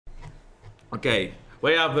Okay,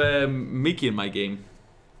 we have Mickey in my game.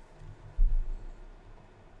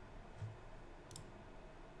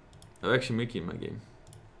 I have actually Mickey in my game.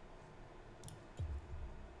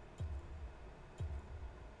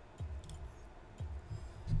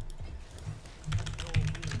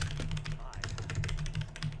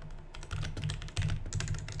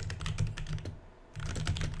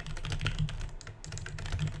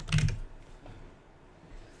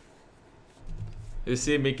 You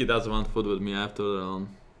see, Mickey doesn't want food with me. I have to alone.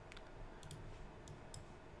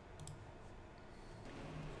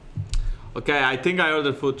 Okay, I think I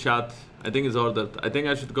ordered food, chat. I think it's ordered. I think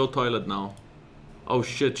I should go toilet now. Oh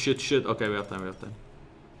shit, shit, shit. Okay, we have time, we have time.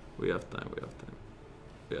 We have time, we have time.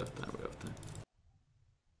 We have time, we have time.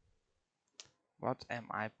 What am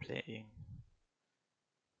I playing?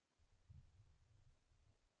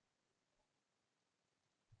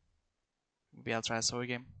 Maybe I'll try a solo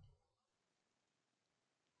game.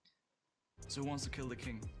 So who wants to kill the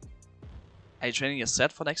king? Are you training your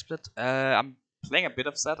set for next split? I'm playing a bit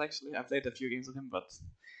of set actually. I played a few games with him, but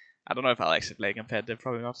I don't know if I'll actually play competitive.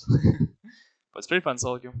 Probably not. But it's pretty fun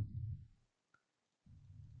solo game.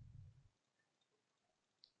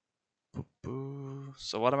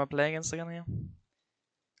 So what am I playing against again here?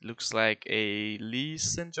 Looks like a Lee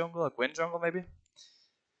Sin jungle, a Gwen jungle maybe.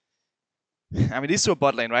 I mean these two are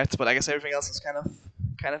bot lane, right? But I guess everything else is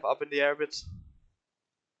kind of up in the air a bit.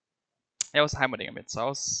 Yeah, I was hammering a bit, so I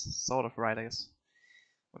was sort of right, I guess.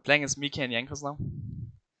 We're playing as Mihael and Jankos now.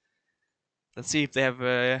 Let's see if they have.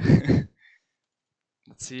 Let's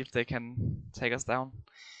see if they can take us down.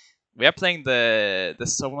 We are playing the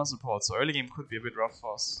Sona support, so early game could be a bit rough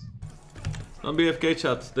for us. On BFK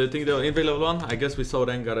chat, they think they're invade level 1? I guess we saw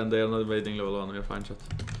Rengar and they are not invading level 1. We're fine, chat.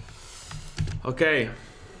 Okay.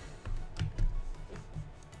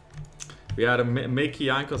 We are Mickey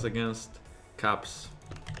Jankos against Caps.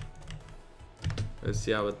 Let's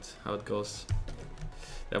see how it goes.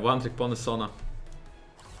 They have one trick pony Sona.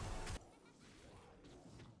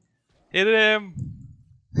 Hit him!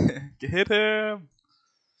 Hit him!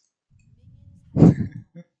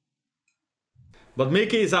 But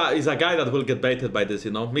Mickey is a guy that will get baited by this,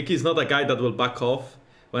 you know. Mickey is not a guy that will back off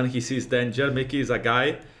when he sees danger. Mickey is a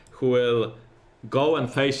guy who will go and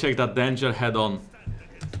face check that danger head on.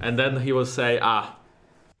 And then he will say, ah.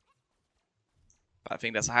 I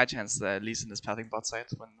think there's a high chance that Lee Sin is pathing bot side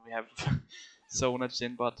when we have Sona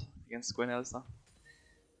Jin bot against Gwen Alistar.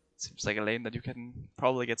 Seems like a lane that you can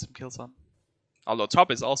probably get some kills on. Although top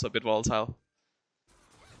is also a bit volatile.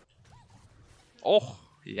 Oh,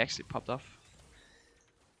 he actually popped off.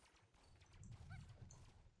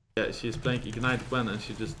 Yeah, she's playing Ignite Gwen and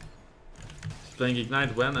she's playing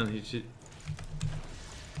Ignite Gwen and she...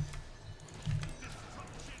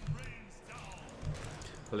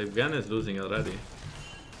 Well, if Gwen is losing already.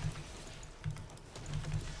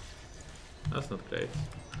 That's not great.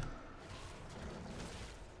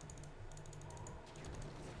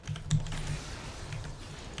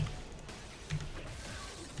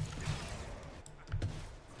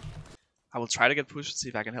 I will try to get pushed, see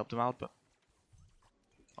if I can help them out, but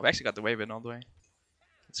we actually got the wave in all the way.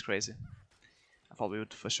 It's crazy. I thought we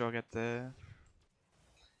would for sure get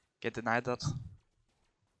denied that.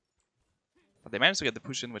 But they managed to get the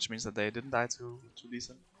push in, which means that they didn't die to Lee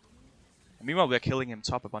Sin. And meanwhile we're killing him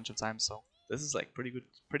top a bunch of times, so this is like pretty good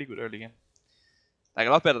early game. Like a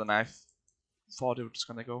lot better than I thought it was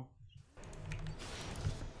gonna go.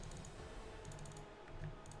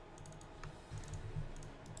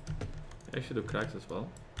 I should do cracks as well.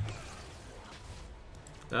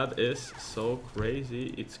 That is so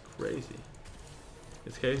crazy. It's crazy.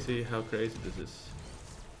 It's crazy how crazy this is.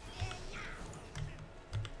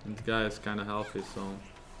 And the guy is kind of healthy, so.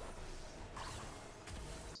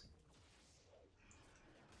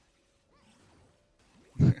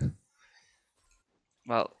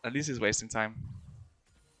 Well, at least he's wasting time.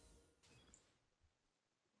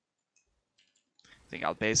 I think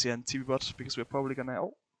I'll base here and TV bot because we're probably gonna.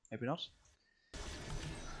 Oh, maybe not.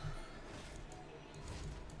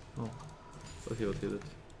 Oh, but he would hit it.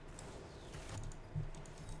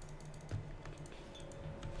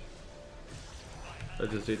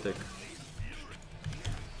 Let's just retake.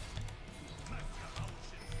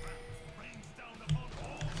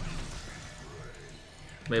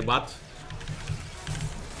 Wait, what?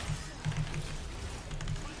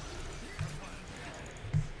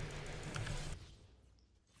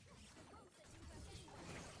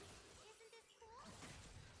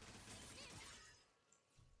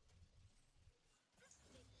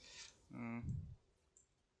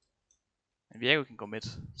 Maybe Diego can go mid,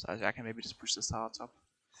 so I can maybe just push this tower top.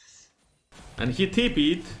 And he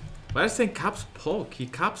TP'd Why are you saying caps poke? He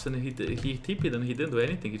caps and he TP'd and he didn't do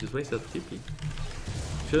anything. He just wasted TP.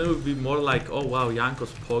 Shouldn't it be more like, oh wow,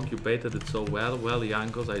 Jankos poke, you baited it so well. Well,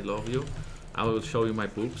 Jankos, I love you. I will show you my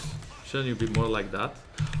boobs. Shouldn't you be more like that?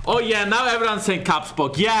 Oh yeah, now everyone's saying caps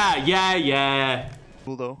poke. Yeah.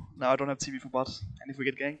 Cool though. Now I don't have TV for bot. And if we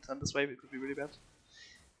get ganked on this wave, it could be really bad.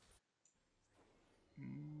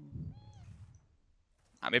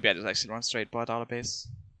 Maybe I just actually run straight bot out of base.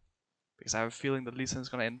 Because I have a feeling that Lee Sin is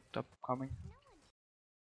gonna end up coming.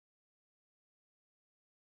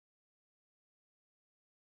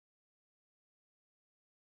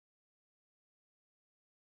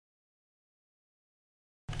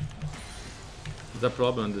 There's a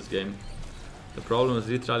problem in this game. The problem is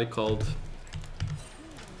literally called...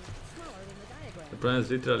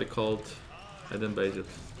 I didn't base it.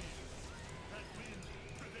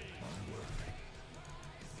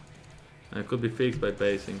 And it could be fixed by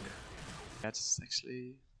basing. That's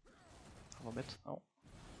actually a little bit. Oh.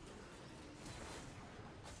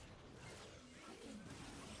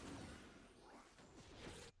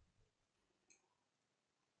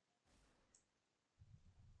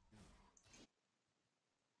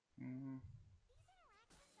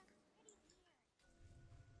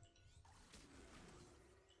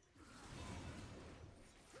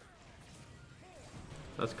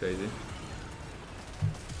 That's crazy.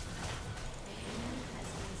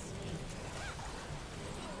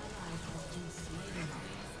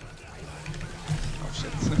 Oh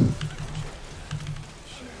shit.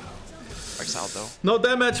 Works out though. No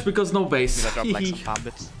damage because no base. I drop like some farm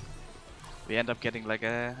bits. We end up getting like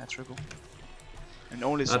a triple. And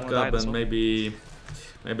only that grab and maybe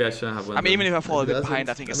I shouldn't have one. I mean, even if I fall a bit behind,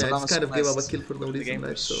 I think it's I just kind of gave up a kill for no reason,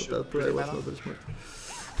 right? So that probably was not very smart.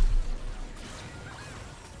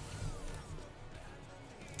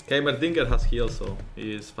 Heimerdinger has heal, so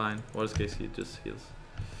he is fine. Worst case, he just heals.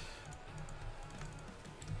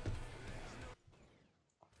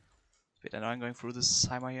 Bit annoying going through this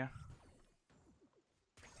timer here.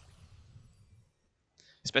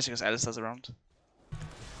 Especially because Alistair's around.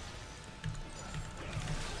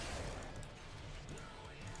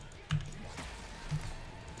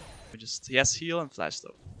 He has heal and flash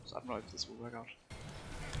though, so I don't know if this will work out.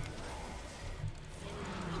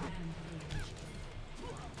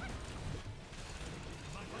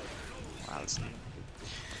 Wow, let's see. I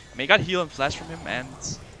mean, he got heal and flash from him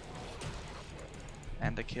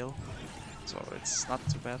and a kill, so it's not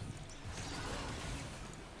too bad.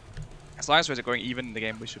 As long as we're going even in the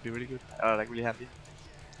game, we should be really good. Like really happy.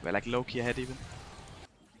 We're like low key ahead even.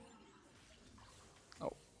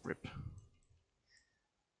 Oh, rip.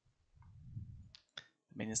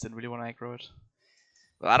 Minions didn't really want to aggro it.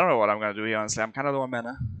 Well, I don't know what I'm gonna do here, honestly. I'm kind of low on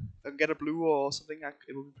mana. If I can get a blue or something,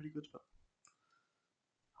 it will be pretty good. But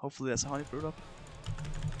hopefully there's a honey fruit up.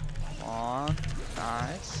 Come on.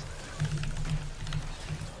 Nice.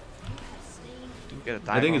 Do get a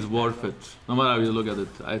dive. I think it's worth it. No matter how you look at it,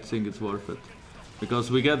 I think it's worth it.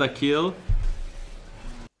 Because we get a kill.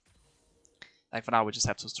 Like for now, we just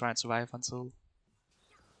have to try and survive until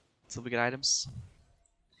we get items.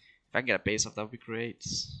 If I can get a base up, that would be great.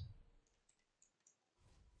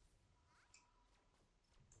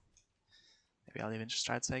 Maybe I'll even just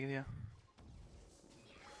try to take it here.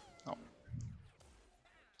 Oh.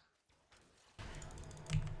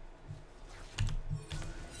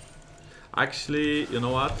 Actually, you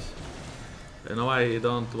know what? You know I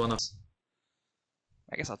don't wanna...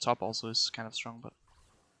 I guess our top also is kind of strong, but...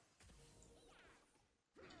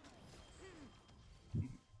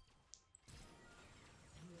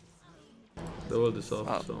 The world is off,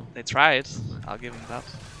 well, so... They tried, I'll give them that.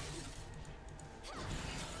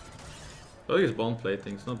 Oh, he's bone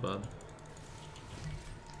plating, it's not bad.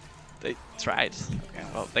 They tried. Okay,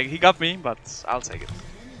 well, he got me, but I'll take it.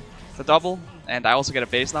 It's a double, and I also get a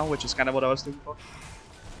base now, which is kind of what I was looking for.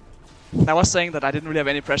 I was saying that I didn't really have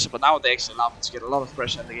any pressure, but now they actually allow me to get a lot of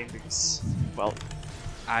pressure in the game because, well,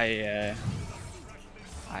 I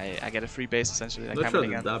get a free base essentially. Like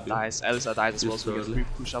Heimerdinger dies, Alistair dies as well, so we get a free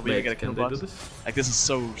push up, we even get a kill bot. Like this is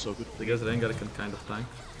so good. I guess Rengar can kind of tank.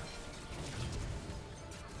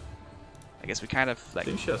 I guess we kind of like... I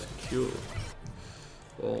think she has Q.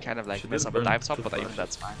 Well, kind of like mess up a dive top, but even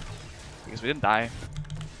that's fine. Because we didn't die.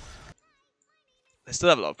 They still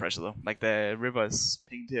have a lot of pressure though. Like the river is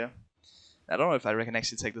pinged here. I don't know if I can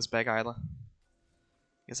actually take this back either.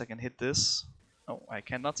 Guess I can hit this. Oh, I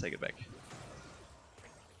cannot take it back.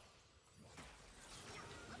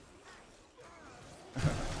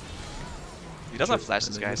 He doesn't have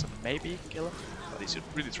flashes, guys, so maybe kill him. But he should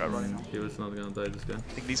really try running now. He was not gonna die, this guy. I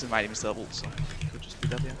think Lee Sin might even still ult, so could just do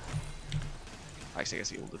that here. Actually, I guess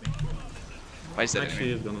he ulted me. But he's dead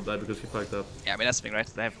Actually, anyway. he's gonna die because he fucked up. Yeah, I mean, that's the thing, right?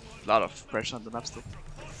 They have a lot of pressure on the map still.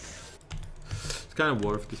 It's kind of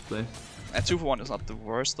worth this play. And 2-for-1 is not the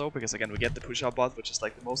worst though, because again, we get the push-out bot, which is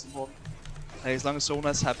like the most important. Like, as long as Zona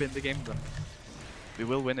is happy in the game, then we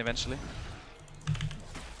will win eventually.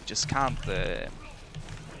 We just can't die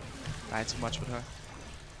too much with her.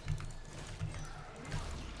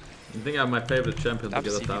 I think I'm my favorite champion to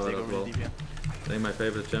get a CP tower if they go as well. really deep, yeah. I think my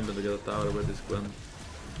favorite champion to get a tower with is Gwen.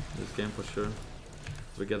 This game for sure.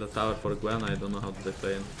 If we get a tower for Gwen, I don't know how they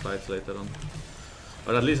play in fights later on.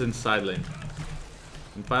 Or at least in side lane.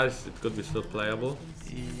 In Paris it could be still playable.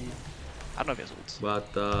 I don't know if he has ult.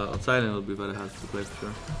 But on side lane it will be very hard to play for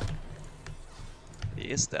sure.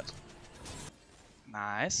 He is dead.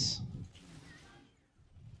 Nice.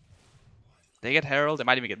 They get Herald, they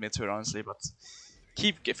might even get mid to it honestly, but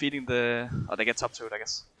keep feeding the... or they get top to it I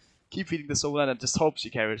guess. Keep feeding the Solar and just hope she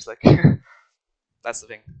carries, like... That's the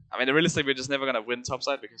thing. I mean, realistically we're just never gonna win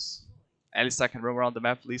topside because Alistar can roam around the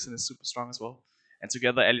map, Lee Sin is super strong as well. And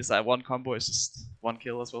together Alistar one combo is just one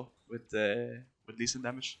kill as well with Lee Sin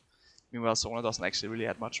damage. Meanwhile Sona doesn't actually really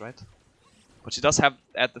add much, right? But she does add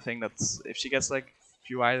the thing that if she gets like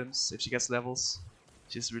few items, if she gets levels,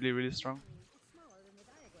 she's really strong.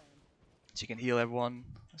 She can heal everyone,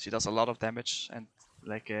 she does a lot of damage, and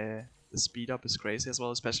like the speed up is crazy as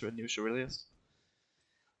well, especially with new Shurilias.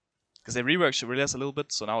 Because they reworked Shurilias a little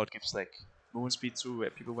bit, so now it gives like movement speed to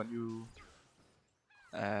people when you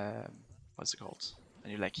what's it called?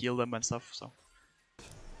 And you like heal them and stuff. So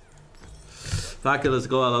Fuck it, let's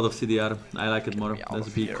go a lot of CDR. I like it more. Let's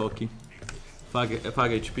be here. cocky. Fuck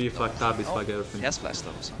HP, fuck tabbies, fuck everything. He has flash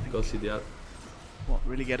though, so I think Go CDR. won't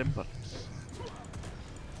really get him, but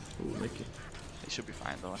Ooh, Mickey. he should be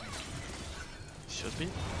fine though. Should be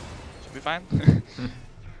fine.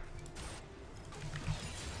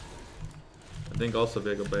 I think also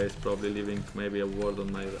Vega Bay is probably leaving maybe a ward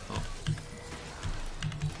on my... Oh.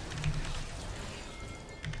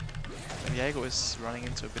 Diego is running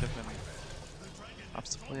into a bit of an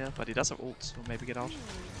obstacle here, but he does have ult, so maybe get out.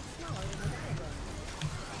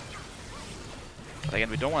 But again,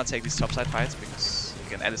 we don't want to take these topside fights because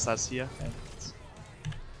again, Alistar's here and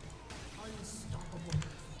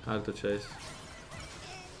Hard to chase.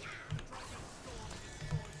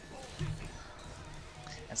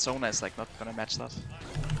 and Sona is like not gonna match that.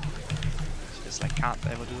 She just like can't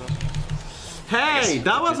ever do that. Hey,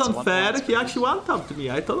 that was it's unfair. 1-1, He actually one-tapped me.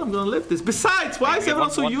 I thought I'm gonna live this. Besides, why is everyone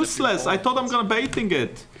so useless? I thought I'm gonna baiting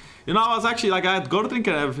it. You know, I was actually like, I had Gordrink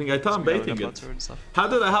and everything. I thought I'm baiting it.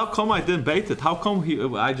 How come I didn't bait it? How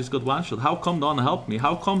come I just got one shot? How come no one helped me?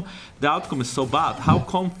 How come the outcome is so bad? How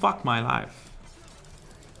come fuck my life?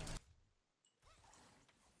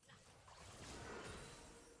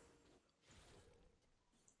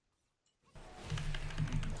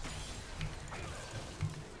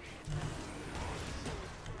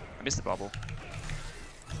 I missed the bubble.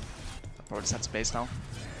 I probably just had space now.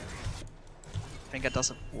 I think it does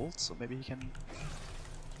have ult, so maybe he can...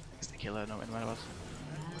 Is the killer? No, matter what.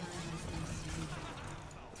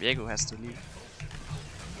 Diego has to leave.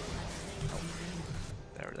 Oh.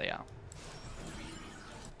 There they are.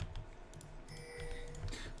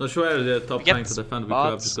 Not sure the top tank to defend. We could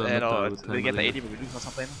have just gone no, they get the 80, but we lose or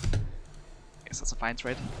something. Guess that's a fine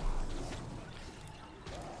trade.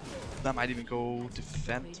 That might even go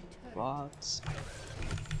defend, but...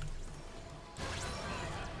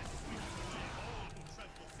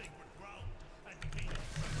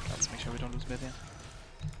 Let's make sure we don't lose mid here.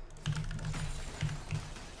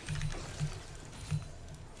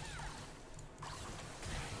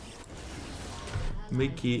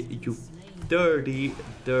 Mickey, you dirty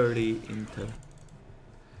Inter.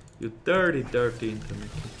 You dirty Inter,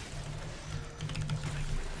 Mickey.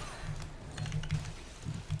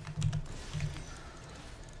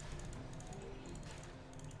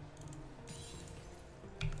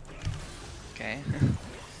 Okay.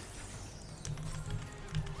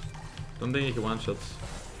 Don't think he can one-shots.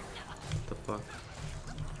 What the fuck?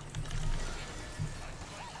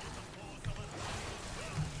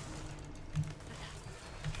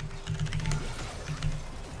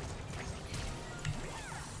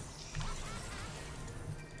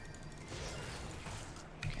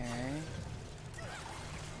 Okay.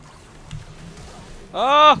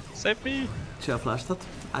 Oh! Save me! Should I flash that?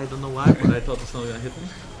 I don't know why, but I thought it's not gonna hit me.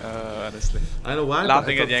 Honestly. I know why,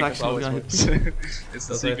 Laughing but I at thought it's Jankos actually always gonna works. hit me. It's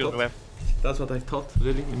the That's what I secret thought. web. That's what I thought,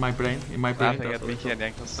 really, in my brain. Laughing that's at what I Mickey and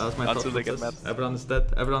thought. Jankos That was my until thought they get mad. process. Everyone is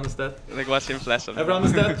dead. Everyone is dead. Like watch him flash on Everyone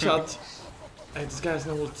is dead, chat. Hey, this guy has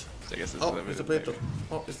no ult. I guess it's Oh, it's a bait.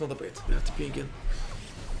 Oh, it's not a bait. We have to pee again.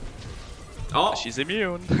 Oh! She's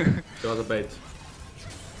immune. She was a bait.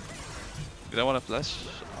 You don't want to flash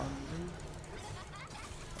on me?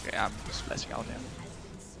 Okay, I'm just flashing out here.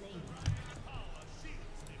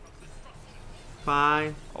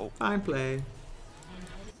 Fine. Oh. Fine play.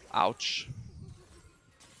 Ouch.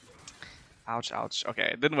 Ouch, ouch. Okay,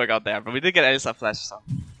 it didn't work out there, but we did get Elisa flash, so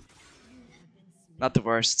not the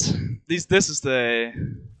worst. This is the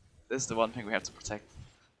one thing we have to protect.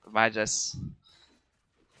 The Mikyx.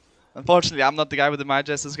 Unfortunately, I'm not the guy with the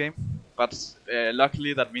Mikyx this game, but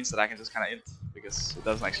luckily that means that I can just kind of int because it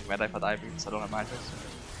doesn't actually matter if I die because I don't have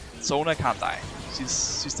Mikyx. Sona can't die.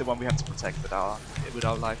 She's the one we have to protect with our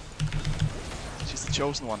life. She's the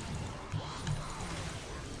chosen one.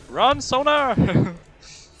 Run, Sona!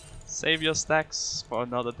 Save your stacks for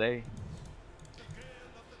another day.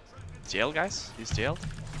 Jail, guys. He's jailed.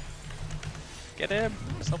 Get him.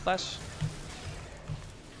 There's no flash.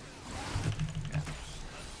 Yeah.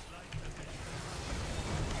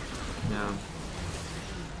 Yeah.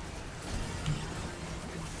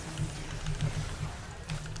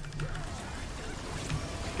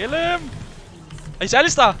 Kill him! He's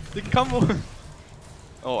Alistar! They can combo!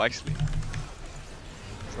 Oh, actually.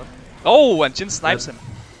 Oh, and Jin snipes him.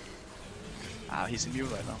 Ah, he's immune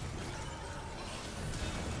right now.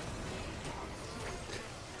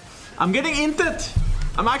 I'm getting inted!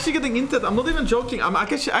 I'm actually getting inted. I'm not even joking. I'm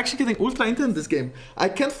actually getting ultra inted in this game. I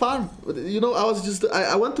can't farm. You know,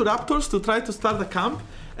 I went to Raptors to try to start a camp,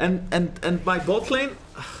 and my bot lane,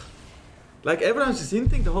 like everyone's just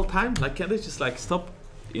inting the whole time. Like, can't they just like stop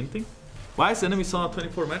inting? Why is enemy Sona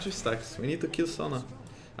 24 magic stacks? We need to kill Sona.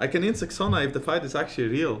 I can insect Sona if the fight is actually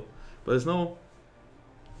real, but there's no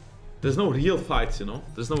real fights, you know?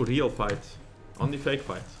 There's no real fights. Only fake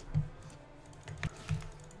fights.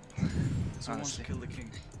 So wants to kill the king.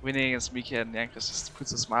 Winning against Mihael and Jankos just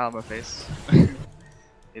puts a smile on my face. I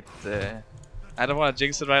don't want to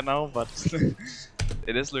jinx it right now, but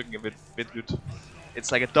it is looking a bit good.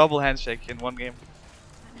 It's like a double handshake in one game.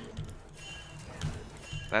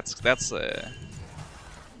 That's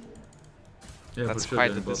Yeah, sure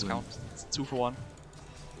quite a discount. It's 2 for 1.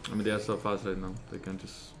 I mean, they are so fast right now. They can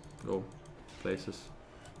just go places.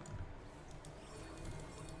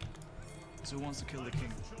 So wants to kill the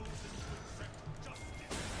king.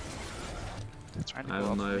 They're trying to I go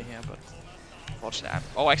don't up know. me here, but unfortunately,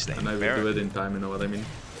 oh, actually, And I will do it in time, you know what I mean?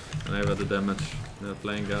 And I got the damage. They're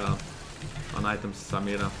playing on items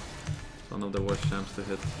Samira. It's one of the worst champs to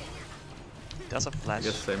hit. Does a flash. I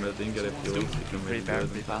guess same as Dinger if you want. You can Pretty maybe bad, do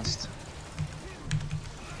pretty it. fast.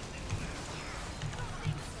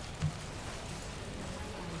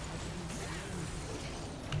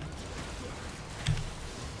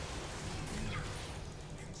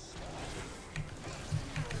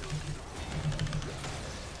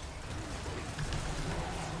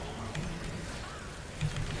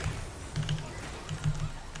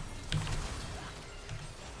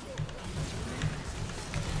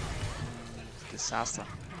 Disaster.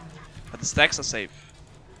 But the stacks are safe.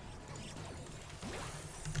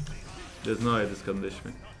 There's no way this can dish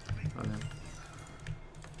me.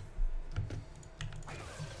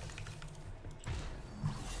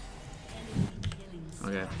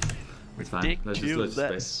 Okay. It's fine. Let's just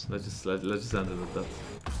space. Let's just end it at that.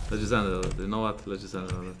 Let's just end it at that. You know what? Let's just end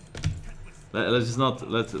it at that. Let's just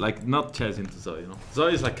not chase into Zoe, you know.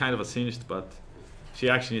 Zoe is like kind of a singed, but she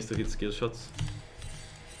actually needs to hit skill shots.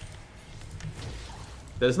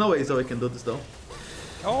 There's no way Zoe can do this though.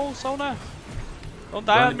 Oh, Sona! Don't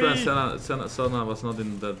die on me! Sona was not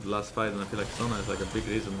in the last fight, and I feel like Sona is like a big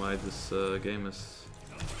reason why this game is,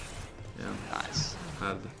 Nice.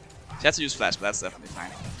 hard. She had to use flash, but that's definitely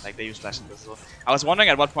fine. Like, they use flash in this as well. I was wondering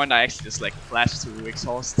at what point I actually just like flash to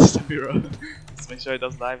exhaust Samira. Just make sure it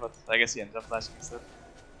doesn't die, but I guess he ended up flashing instead.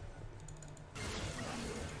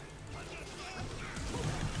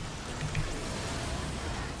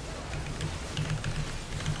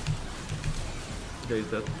 Okay, he's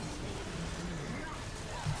dead.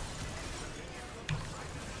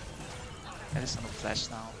 That is on a flash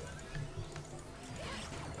now.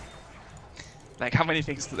 Like, how many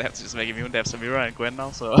things do they have to just make immune? They have Samira and Gwen now,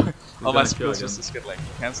 so all my skills just get like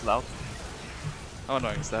cancelled out. How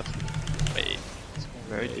annoying is that? Wait, it's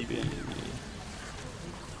very deep.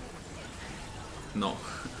 No.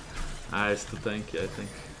 It's too tanky, I think.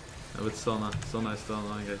 With Sona is still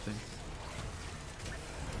annoying, I think.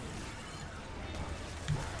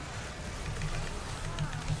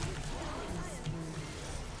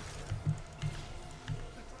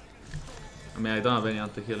 I mean, I don't have any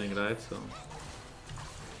anti-healing, right? So.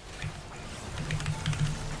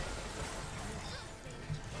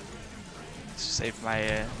 Save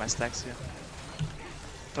my my stacks here.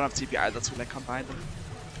 Don't have TP either to like combine them.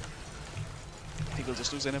 I think we'll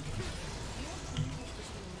just lose in him.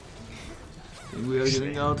 We are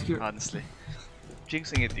getting out here. Honestly.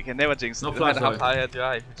 Jinxing it, you can never jinx it. No No matter how flash, high you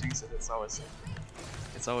are, if you jinx it, it's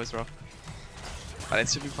always rough. But it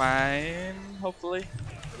should be fine, hopefully.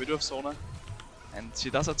 We do have Sona. And she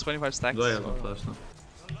does have 25 stacks. Do I have a flash now?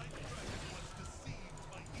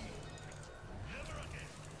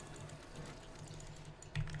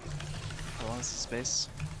 How long is the space?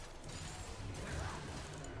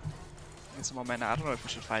 Get some more mana. I don't know if we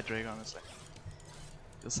should fight Drake, honestly.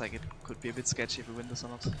 Feels like it could be a bit sketchy if we win this or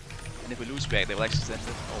not. And if we lose back, they will actually send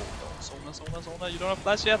it. Oh no, Sona, you don't have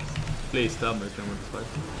flash yet! Please tell me if you win this fight.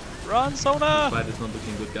 Run, Sona! This fight is not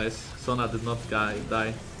looking good, guys. Sona did not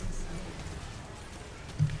die.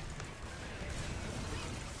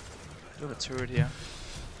 Do have a turret here.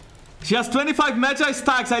 She has 25 Magi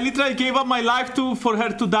stacks. I literally gave up my life for her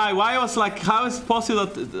to die. Why I was like, how is it possible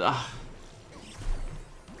that...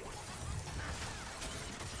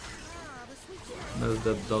 There's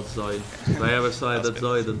that dot Zoe. If I ever saw a dot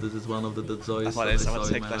Zoe, then this is one of the dot Zoes. I thought that someone saw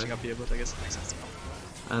take in my flashing life. up here, but I guess it makes sense.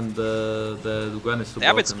 And the Gwen is too They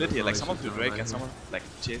are a broken, bit split there's here, no like someone issues do in Drake my and life. someone like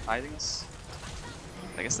Jay fighting us.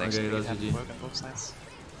 I guess they Okay, actually that's have to GG. work on both sides.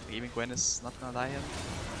 Even Gwen is not gonna die yet.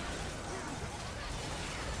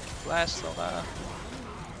 Flash, Sona.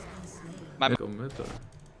 Go mid or...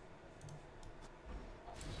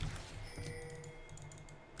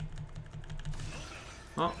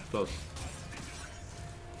 Oh, close.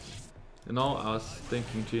 You know, I was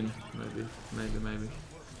thinking Jhin, maybe.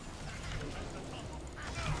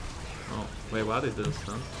 Oh, wait, what is this,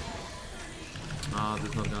 huh? Ah, this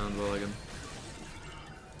is not gonna end well again.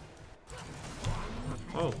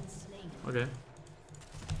 Oh, okay.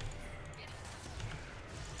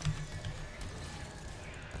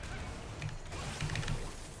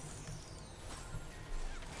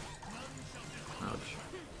 Ouch.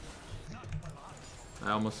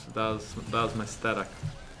 I almost, that was my static.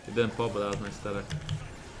 It didn't pop, but that was my static.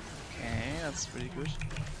 Okay, that's pretty good.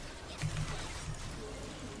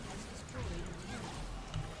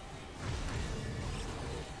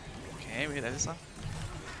 Okay, we hit Elisa.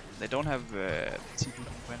 They don't have TP from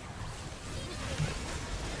Gwen.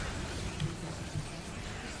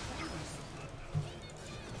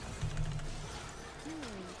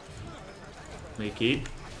 Mikyx.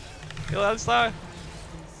 Kill Elisa! I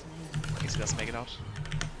guess he doesn't make it out.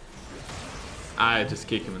 I just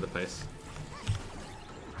kick him in the face.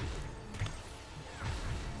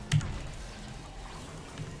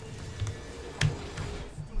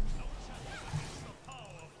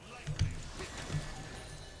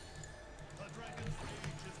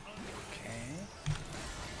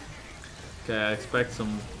 Okay, I expect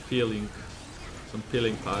some peeling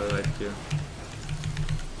power right here.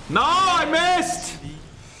 No, I missed!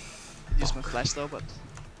 Use my flash though, but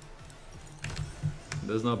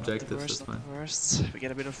There's no objectives, that's not fine. the worst. We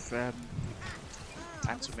get a bit of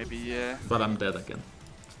time to maybe But I'm dead again.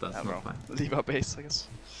 So that's bro, not fine. leave our base, I guess.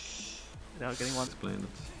 Without getting one. Explain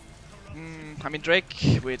it. I mean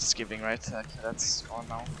Drake, we're just giving, right? Okay, that's gone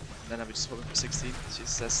now. And then we just hoping for 16. She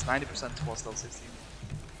says 90% towards level 16.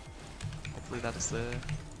 Hopefully that is the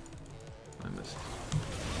I missed.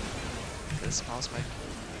 this mouse spike.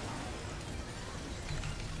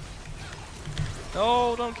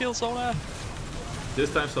 No, don't kill Sona!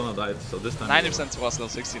 This time Sona died, so this time... 90% towards level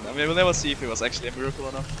 16. I mean, we'll never see if it was actually a miracle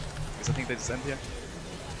or not. Because I think they just end here.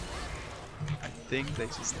 I think they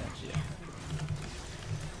just end here.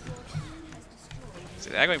 So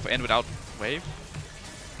they're going for end without wave.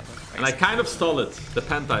 And I kind of stole it. The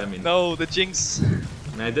Penta, I mean. No, the Jinx. I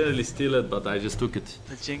mean, I didn't really steal it, but I just took it.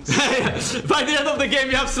 The Jinx. By the end of the game,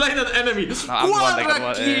 you have slain an enemy. I'm the one that got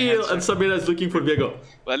Quadra kill! And Samira is looking for Diego.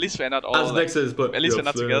 Well, at least we're not all. As next is, but at least we're you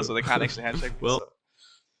not have together, slain so they can't actually handshake. Well. So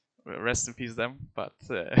rest in peace, them. But